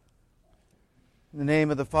In the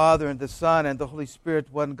name of the Father, and the Son, and the Holy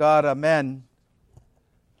Spirit, one God, amen.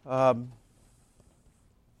 Jan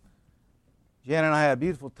and I had a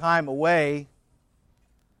beautiful time away.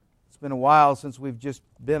 It's been a while since we've just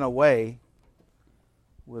been away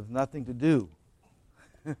with nothing to do.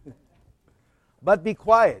 But be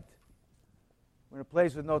quiet. We're in a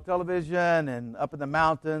place with no television and up in the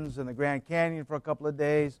mountains and the Grand Canyon for a couple of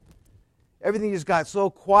days. Everything just got so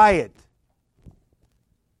quiet. I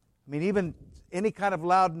mean, even any kind of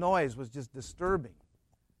loud noise was just disturbing.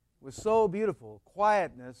 It was so beautiful.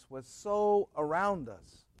 Quietness was so around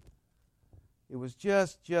us. It was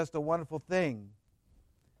just a wonderful thing.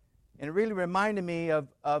 And it really reminded me of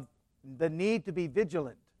the need to be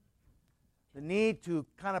vigilant. The need to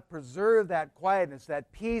kind of preserve that quietness, that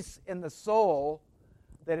peace in the soul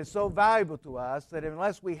that is so valuable to us, that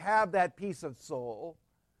unless we have that peace of soul,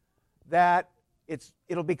 that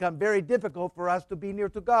it'll become very difficult for us to be near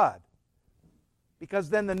to God.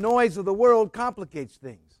 Because then the noise of the world complicates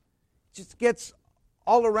things. It just gets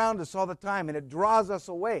all around us all the time, and it draws us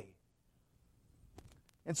away.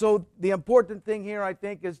 And so the important thing here, I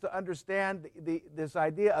think, is to understand this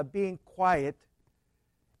idea of being quiet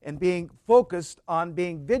and being focused on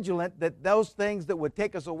being vigilant, that those things that would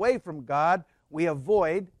take us away from God, we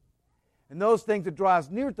avoid, and those things that draw us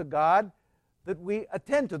near to God, that we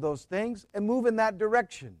attend to those things and move in that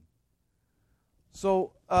direction.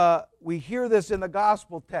 So we hear this in the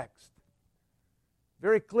gospel text,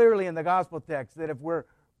 very clearly in the gospel text, that if we're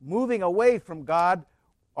moving away from God,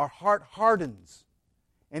 our heart hardens.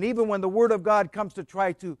 And even when the Word of God comes to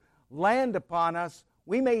try to land upon us,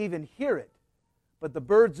 we may even hear it, but the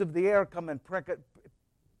birds of the air come and peck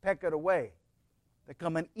it away. They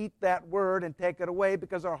come and eat that Word and take it away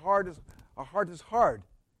because our heart is hard.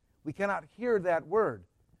 We cannot hear that Word.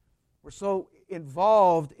 We're so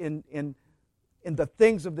involved in the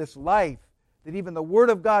things of this life that even the Word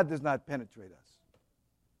of God does not penetrate us.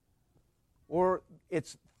 Or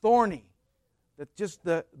it's thorny, that just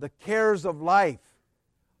the cares of life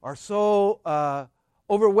are so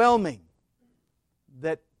overwhelming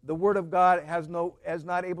that the Word of God is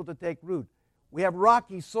not able to take root. We have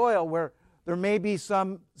rocky soil where there may be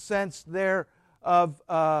some sense there of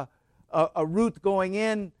a root going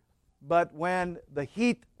in, but when the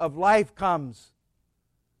heat of life comes,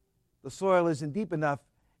 the soil isn't deep enough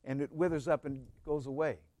and it withers up and goes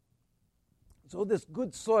away. So this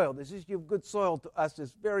good soil, this issue of good soil to us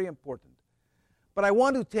is very important. But I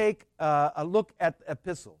want to take a look at the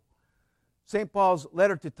epistle, St. Paul's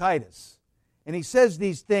letter to Titus. And he says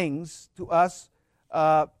these things to us.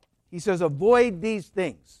 He says, avoid these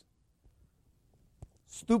things: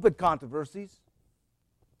 stupid controversies,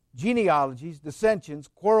 genealogies, dissensions,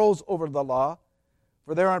 quarrels over the law,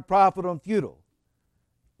 for they're unprofitable and futile.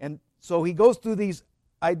 And so he goes through these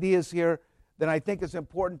ideas here that I think it's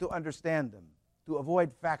important to understand them, to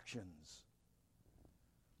avoid factions.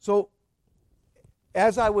 So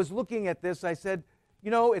as I was looking at this, I said,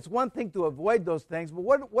 it's one thing to avoid those things, but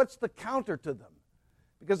what's the counter to them?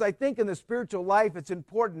 Because I think in the spiritual life, it's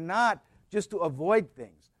important not just to avoid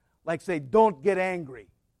things. Like say, don't get angry.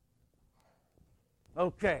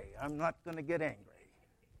 Okay, I'm not going to get angry.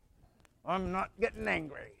 I'm not getting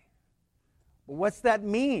angry. But what's that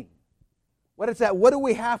mean? What is that? What do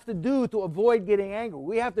we have to do to avoid getting angry?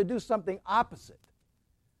 We have to do something opposite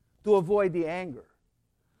to avoid the anger.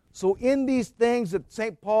 So in these things that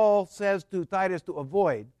St. Paul says to Titus to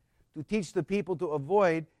avoid, to teach the people to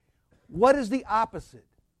avoid, what is the opposite?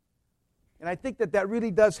 And I think that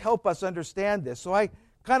really does help us understand this. So I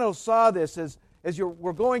kind of saw this as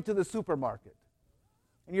we're going to the supermarket,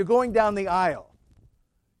 and you're going down the aisle.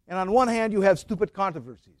 And on one hand, you have stupid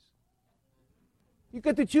controversies. You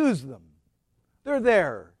get to choose them. They're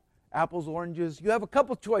there. Apples, oranges. You have a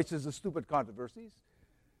couple choices of stupid controversies.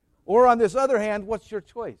 Or on this other hand, what's your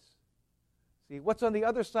choice? See, what's on the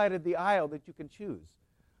other side of the aisle that you can choose?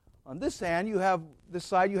 On this side, you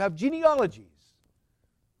have genealogies.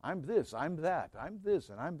 I'm this, I'm that, I'm this,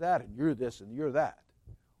 and I'm that, and you're this, and you're that.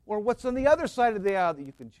 Or what's on the other side of the aisle that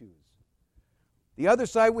you can choose? The other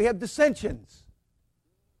side, we have dissensions.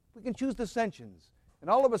 We can choose dissensions. And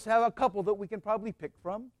all of us have a couple that we can probably pick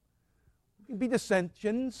from. It can be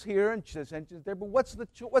dissensions here and dissensions there, but what's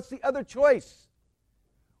the other choice?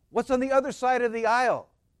 What's on the other side of the aisle?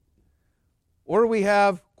 Or we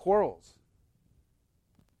have quarrels.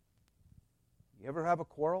 You ever have a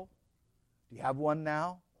quarrel? Do you have one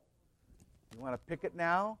now? You want to pick it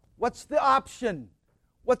now? What's the option?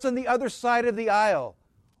 What's on the other side of the aisle?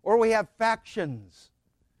 Or we have factions.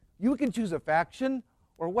 You can choose a faction,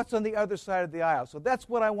 or what's on the other side of the aisle. So that's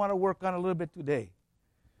what I want to work on a little bit today.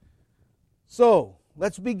 So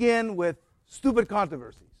let's begin with Stupid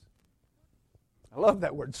controversies. I love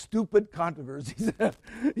that word, stupid controversies.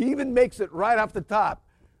 He even makes it right off the top.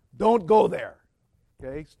 Don't go there.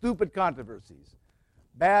 Okay? Stupid controversies.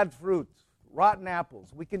 Bad fruits, rotten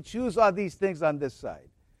apples. We can choose all these things on this side.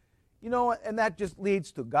 You know, and that just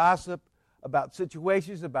leads to gossip about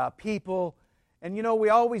situations, about people. And you know, we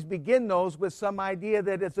always begin those with some idea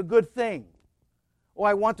that it's a good thing. Oh,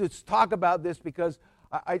 I want to talk about this because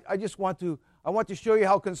I just want to show you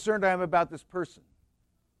how concerned I am about this person.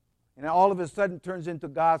 And all of a sudden turns into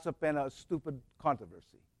gossip and a stupid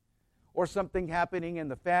controversy. Or something happening in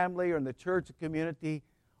the family or in the church community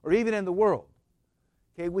or even in the world.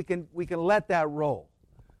 Okay, we can let that roll.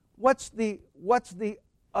 What's the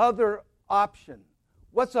other option?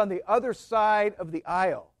 What's on the other side of the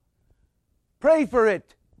aisle? Pray for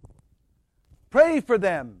it. Pray for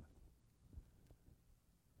them.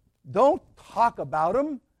 Don't talk about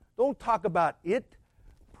them. Don't talk about it.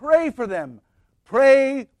 Pray for them.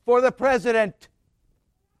 Pray for the president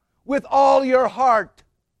with all your heart.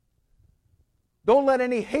 Don't let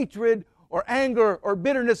any hatred or anger or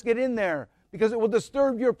bitterness get in there because it will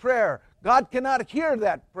disturb your prayer. God cannot hear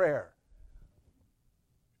that prayer.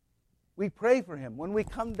 We pray for him when we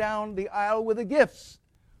come down the aisle with the gifts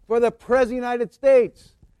for the President of the United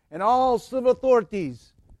States and all civil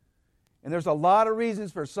authorities. And there's a lot of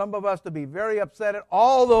reasons for some of us to be very upset at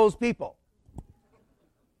all those people.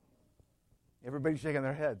 Everybody's shaking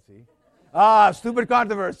their head, see? Stupid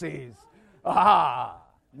controversies.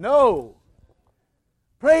 No.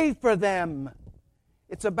 Pray for them.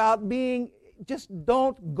 It's about just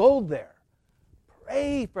don't go there.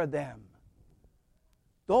 Pray for them.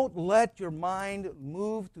 Don't let your mind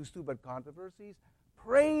move to stupid controversies.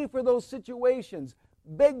 Pray for those situations.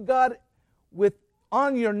 Beg God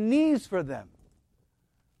on your knees for them.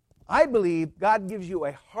 I believe God gives you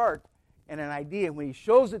a heart and an idea. When he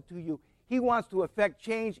shows it to you, he wants to effect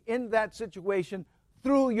change in that situation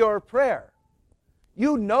through your prayer.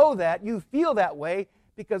 You know that, you feel that way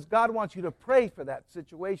because God wants you to pray for that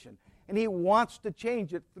situation. And he wants to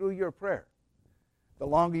change it through your prayer. The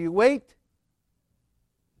longer you wait,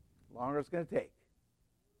 the longer it's going to take.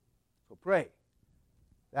 So pray.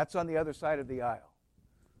 That's on the other side of the aisle.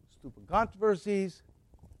 Stupid controversies,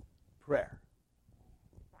 prayer.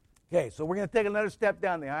 Okay, so we're going to take another step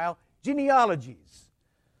down the aisle. Genealogies.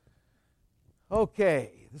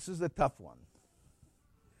 Okay, this is a tough one.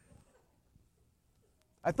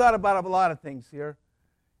 I thought about a lot of things here.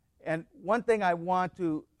 And one thing I want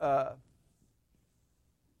to,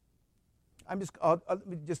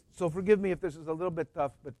 so forgive me if this is a little bit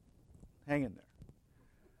tough, but hang in there.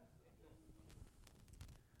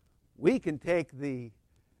 We can take the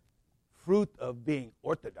fruit of being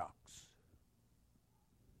orthodox.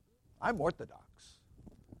 I'm orthodox.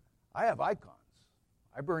 I have icons.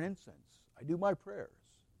 I burn incense. I do my prayers.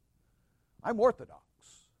 I'm orthodox.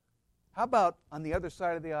 How about on the other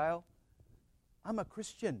side of the aisle? I'm a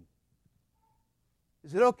Christian.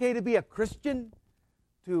 Is it okay to be a Christian?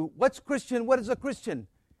 What's Christian? What is a Christian?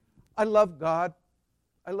 I love God.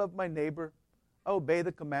 I love my neighbor. I obey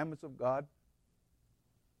the commandments of God.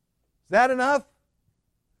 Is that enough?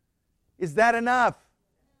 Is that enough?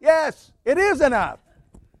 Yes, it is enough.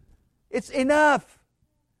 It's enough.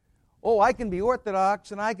 Oh, I can be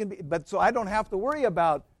orthodox and but so I don't have to worry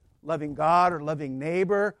about loving God or loving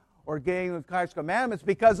neighbor or getting with Christ's commandments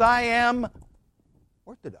because I am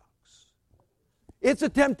orthodox. It's a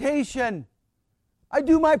temptation. I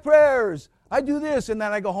do my prayers. I do this, and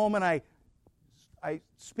then I go home and I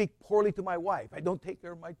speak poorly to my wife. I don't take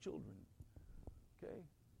care of my children. Okay?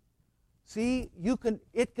 See,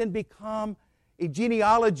 it can become a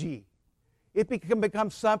genealogy. It can become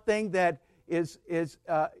something that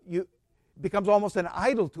becomes almost an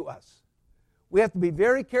idol to us. We have to be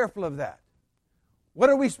very careful of that. What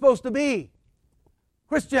are we supposed to be?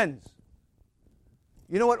 Christians.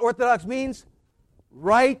 You know what Orthodox means?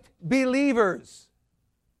 Right believers.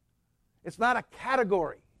 It's not a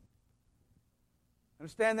category.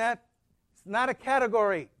 Understand that? It's not a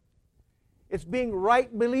category. It's being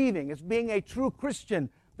right believing. It's being a true Christian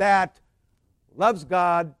that loves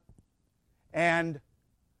God and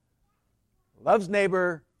loves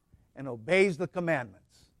neighbor and obeys the commandments.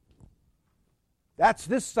 That's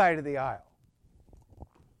this side of the aisle.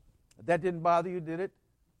 That didn't bother you, did it?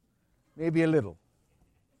 Maybe a little.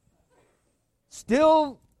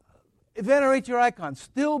 Still venerate your icons.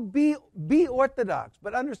 Still be orthodox.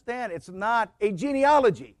 But understand, it's not a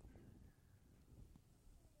genealogy.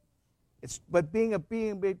 But being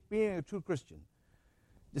a true Christian.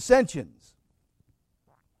 Dissensions.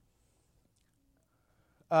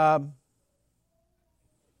 On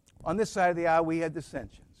this side of the aisle, we had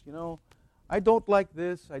dissensions. You know, I don't like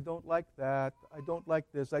this, I don't like that, I don't like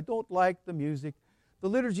this, I don't like the music. The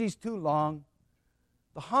liturgy's too long.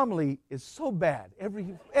 The homily is so bad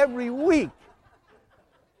every week.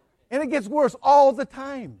 And it gets worse all the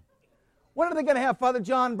time. When are they going to have Father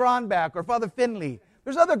John Braun back or Father Finley?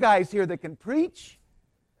 There's other guys here that can preach.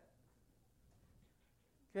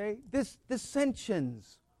 Okay?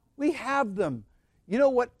 Dissensions. We have them. You know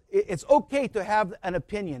what? It's okay to have an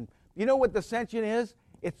opinion. You know what dissension is?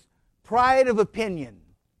 It's pride of opinion.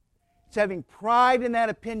 It's having pride in that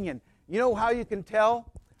opinion. You know how you can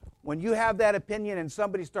tell? When you have that opinion and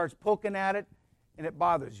somebody starts poking at it and it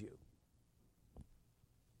bothers you.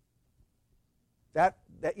 That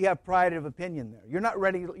you have pride of opinion there. You're not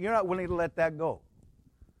willing to let that go.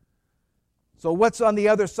 So what's the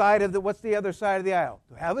other side of the aisle?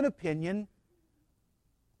 To have an opinion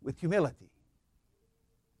with humility.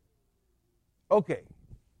 Okay.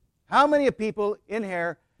 How many people in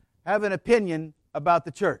here have an opinion about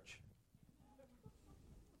the church?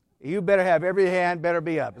 You better have every hand better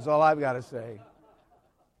be up, is all I've got to say.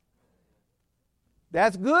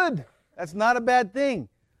 That's good. That's not a bad thing.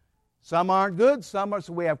 Some aren't good, some are,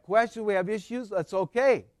 so we have questions, we have issues, that's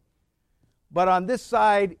okay. But on this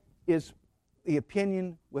side is the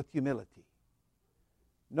opinion with humility.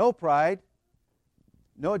 No pride,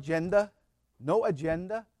 no agenda, no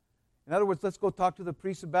agenda. In other words, let's go talk to the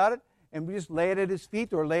priest about it, and we just lay it at his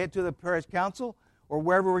feet or lay it to the parish council or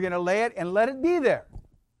wherever we're going to lay it and let it be there.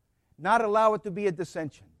 Not allow it to be a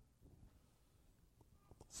dissension.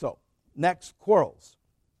 So, next, quarrels.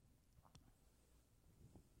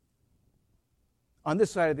 On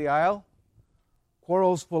this side of the aisle,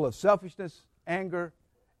 quarrels full of selfishness, anger,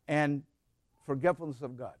 and forgetfulness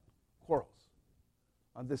of God. Quarrels.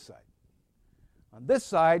 On this side. On this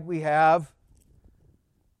side, we have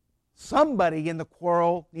somebody in the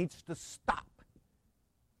quarrel needs to stop.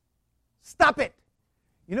 Stop it.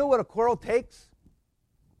 You know what a quarrel takes?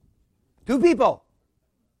 2 people.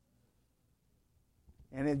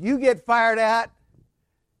 And if you get fired at,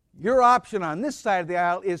 your option on this side of the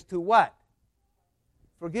aisle is to what?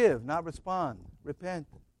 Forgive, not respond. Repent.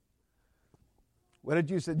 What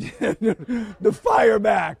did you suggest? The fire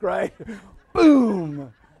back, right?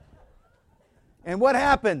 Boom. And what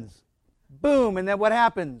happens? Boom. And then what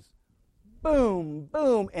happens? Boom,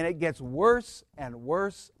 boom. And it gets worse and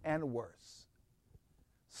worse and worse.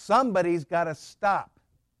 Somebody's got to stop.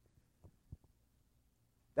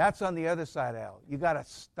 That's on the other side of the aisle. You got to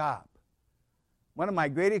stop. One of my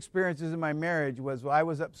great experiences in my marriage was I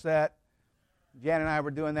was upset. Jan and I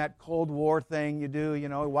were doing that Cold War thing you do, you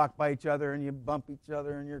walk by each other and you bump each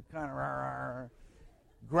other and you're kind of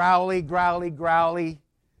growly, growly, growly.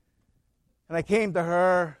 And I came to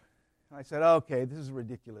her and I said, okay, this is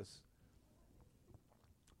ridiculous.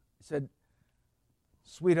 I said,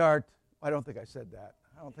 sweetheart, I don't think I said that.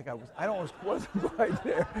 I wasn't quite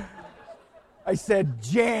there. I said,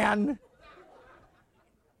 Jan,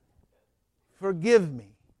 forgive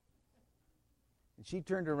me. And she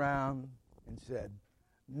turned around and said,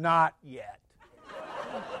 not yet.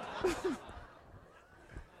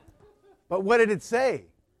 But what did it say?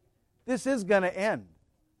 This is going to end.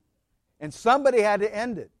 And somebody had to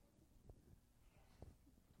end it.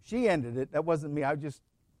 She ended it. That wasn't me. I just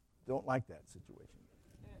don't like that situation.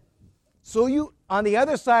 So you, on the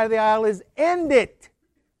other side of the aisle, is end it.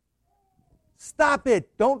 Stop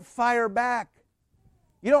it. Don't fire back.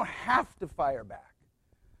 You don't have to fire back.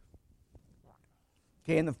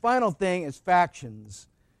 Okay, and the final thing is factions.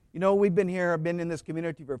 I've been in this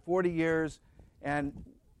community for 40 years, and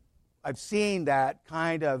I've seen that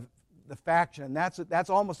kind of the faction. And that's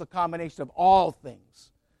almost a combination of all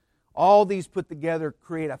things. All these put together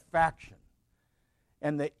create a faction.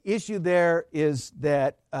 And the issue there is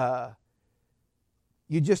that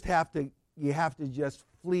you have to just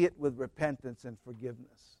flee it with repentance and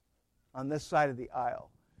forgiveness on this side of the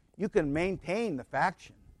aisle. You can maintain the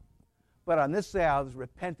faction, but on this side there's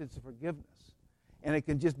repentance and forgiveness, and it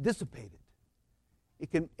can just dissipate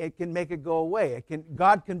it. It can make it go away.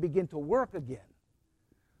 God can begin to work again.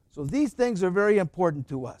 So these things are very important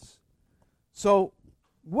to us. So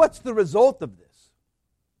what's the result of this?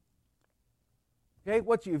 Okay,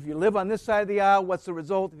 if you live on this side of the aisle, what's the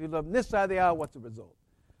result? If you live on this side of the aisle, what's the result?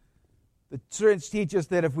 The church teaches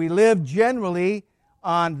that if we live generally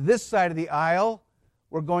on this side of the aisle,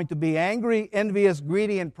 we're going to be angry, envious,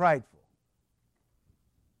 greedy, and prideful.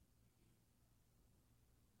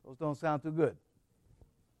 Those don't sound too good.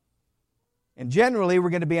 And generally, we're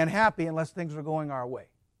going to be unhappy unless things are going our way.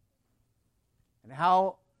 And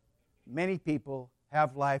how many people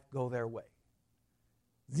have life go their way?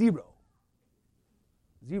 Zero.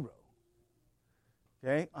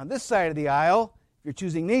 Okay? On this side of the aisle, if you're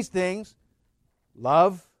choosing these things,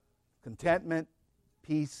 love, contentment,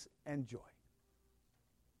 peace, and joy.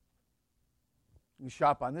 You can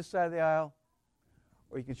shop on this side of the aisle,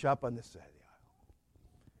 or you can shop on this side of the aisle.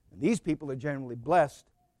 And these people are generally blessed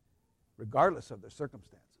regardless of their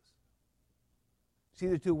circumstances. See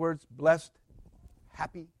the two words, blessed,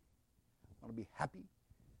 happy? I want to be happy.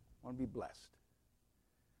 I want to be blessed.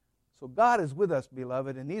 So God is with us,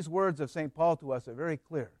 beloved, and these words of St. Paul to us are very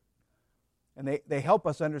clear. And they help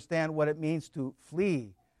us understand what it means to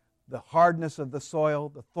flee the hardness of the soil,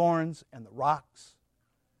 the thorns, and the rocks.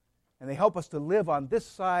 And they help us to live on this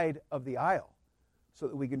side of the aisle so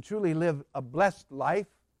that we can truly live a blessed life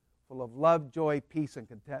full of love, joy, peace, and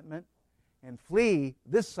contentment, and flee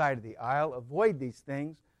this side of the aisle, avoid these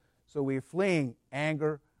things, so we're fleeing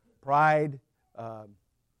anger, pride,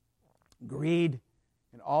 greed,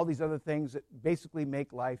 and all these other things that basically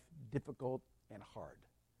make life difficult and hard.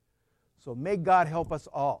 So may God help us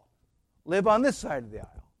all. Live on this side of the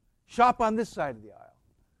aisle. Shop on this side of the aisle.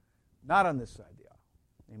 Not on this side of the aisle.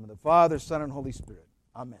 In the name of the Father, Son, and Holy Spirit.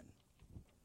 Amen.